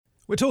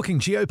We're talking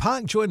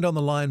Geopark, joined on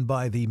the line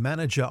by the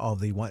manager of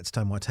the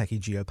Whitestone Waitaki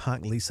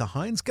Geopark, Lisa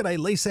Hines. G'day,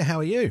 Lisa. How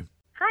are you?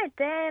 Hi,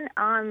 Dan.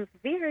 I'm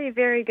very,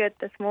 very good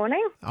this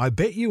morning. I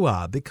bet you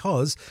are,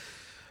 because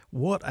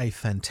what a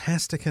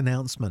fantastic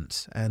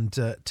announcement. And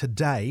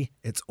today,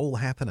 it's all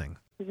happening.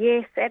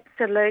 Yes,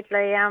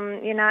 absolutely.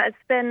 It's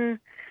been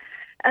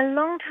a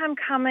long time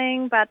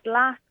coming, but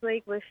last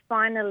week we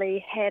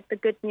finally had the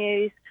good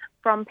news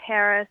from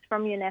Paris,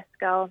 from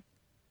UNESCO,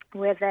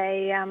 where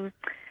they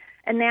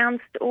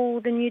announced all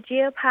the new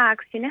geoparks,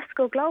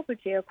 UNESCO Global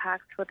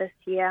Geoparks for this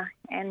year.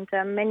 And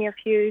many of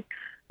you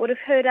would have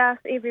heard us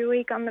every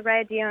week on the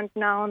radio and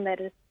known that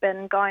it's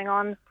been going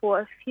on for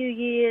a few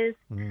years.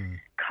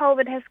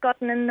 COVID has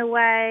gotten in the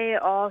way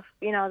of,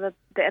 the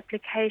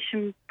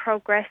application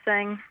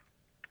progressing.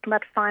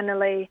 But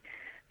finally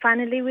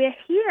we're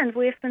here and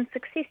we've been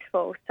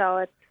successful. So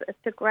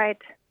it's a great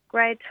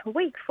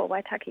week for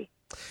Waitaki.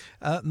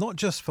 Not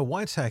just for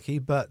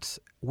Waitaki, but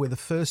we're the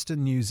first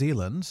in New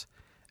Zealand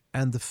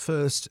and the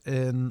first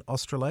in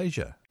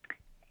Australasia.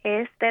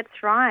 Yes,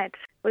 that's right.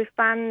 We've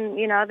done,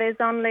 there's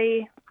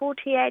only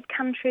 48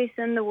 countries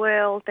in the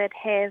world that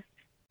have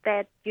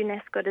that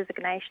UNESCO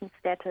designation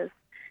status.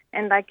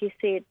 And like you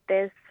said,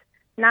 there's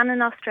none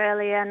in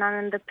Australia, none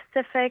in the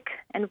Pacific,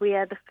 and we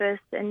are the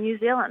first in New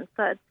Zealand.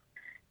 So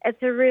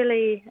it's a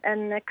really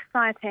an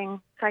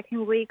exciting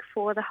week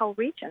for the whole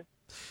region.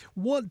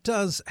 What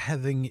does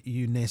having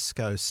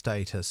UNESCO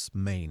status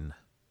mean?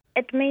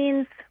 It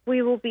means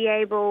we will be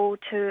able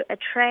to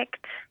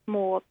attract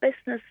more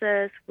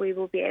businesses. We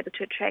will be able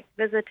to attract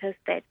visitors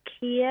that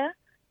care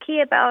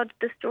about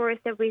the stories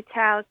that we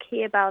tell,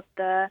 care about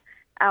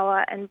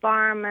our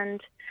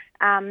environment,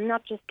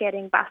 not just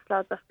getting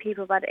busloads of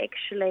people, but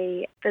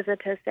actually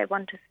visitors that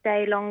want to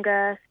stay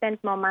longer, spend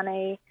more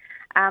money.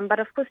 But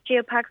of course,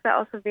 geoparks are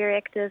also very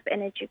active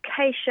in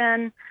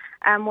education,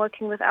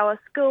 working with our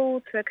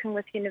schools, working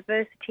with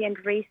university and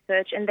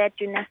research, and that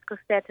UNESCO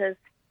status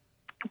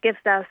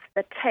gives us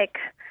the tick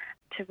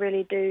to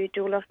really do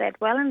all of that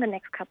well in the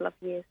next couple of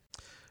years.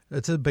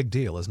 It's a big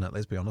deal, isn't it?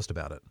 Let's be honest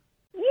about it.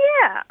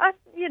 Yeah, I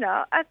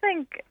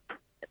think,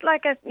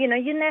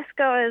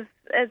 UNESCO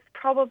is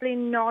probably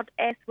not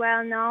as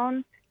well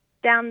known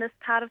down this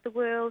part of the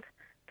world.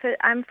 So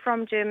I'm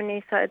from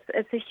Germany, so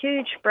it's a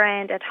huge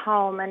brand at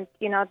home, and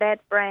that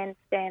brand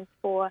stands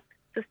for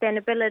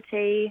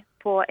sustainability,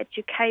 for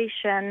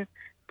education,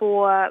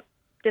 for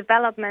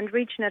development,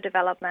 regional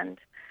development.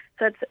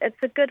 So it's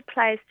a good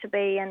place to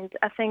be, and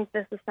I think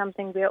this is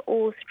something we're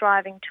all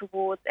striving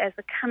towards as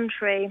a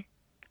country.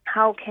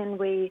 How can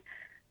we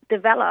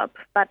develop,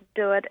 but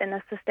do it in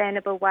a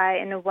sustainable way,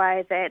 in a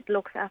way that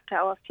looks after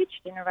our future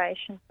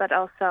generations, but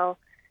also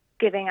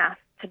giving us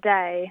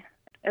today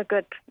a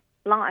good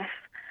life?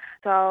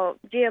 So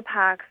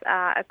geoparks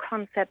are a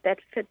concept that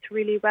fits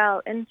really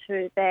well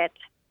into that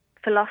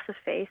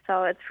philosophy.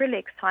 So it's really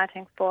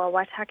exciting for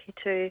Waitaki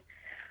to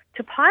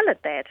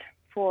pilot that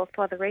for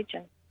the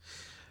region.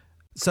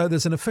 So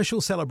there's an official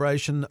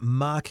celebration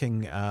marking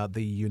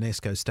the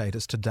UNESCO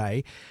status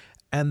today,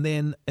 and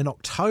then in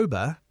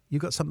October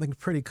you've got something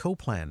pretty cool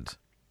planned.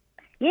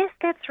 Yes,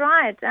 that's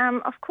right.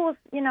 Of course,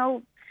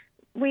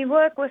 we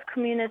work with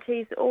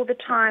communities all the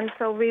time,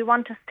 so we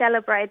want to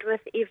celebrate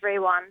with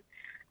everyone.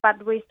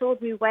 But we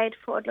thought we'd wait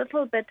for a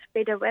little bit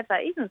better weather,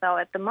 even though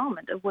at the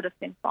moment it would have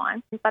been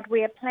fine. But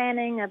we are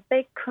planning a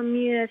big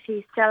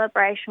community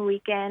celebration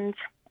weekend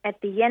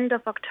at the end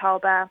of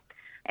October,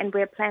 and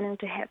we're planning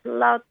to have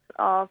lots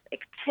of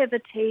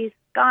activities,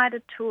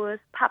 guided tours,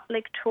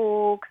 public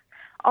talks,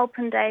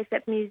 open days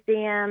at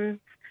museums,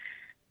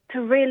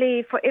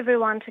 for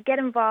everyone to get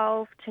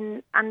involved,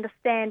 to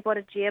understand what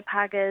a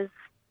geopark is,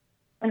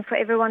 and for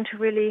everyone to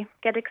really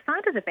get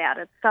excited about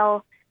it.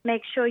 So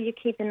make sure you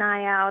keep an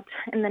eye out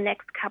in the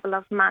next couple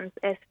of months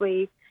as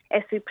we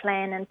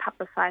plan and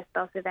publicise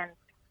those events.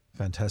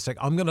 Fantastic.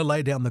 I'm going to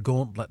lay down the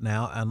gauntlet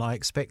now, and I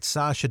expect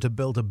Sasha to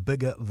build a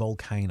bigger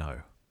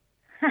volcano.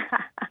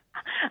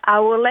 I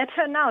will let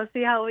her know,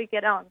 see how we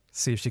get on.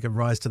 See if she can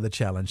rise to the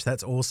challenge.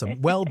 That's awesome.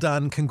 Well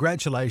done.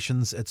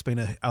 Congratulations. It's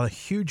been a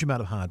huge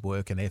amount of hard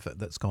work and effort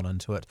that's gone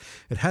into it.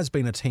 It has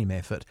been a team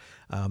effort,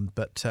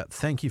 but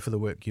thank you for the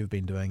work you've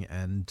been doing,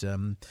 and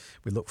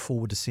we look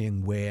forward to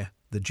seeing where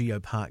the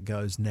geopark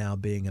goes now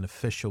being an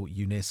official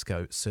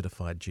UNESCO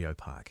certified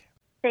geopark.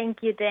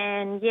 Thank you,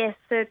 Dan. Yes,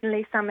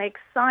 certainly some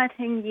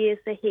exciting years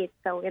ahead,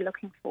 so we're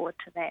looking forward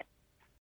to that.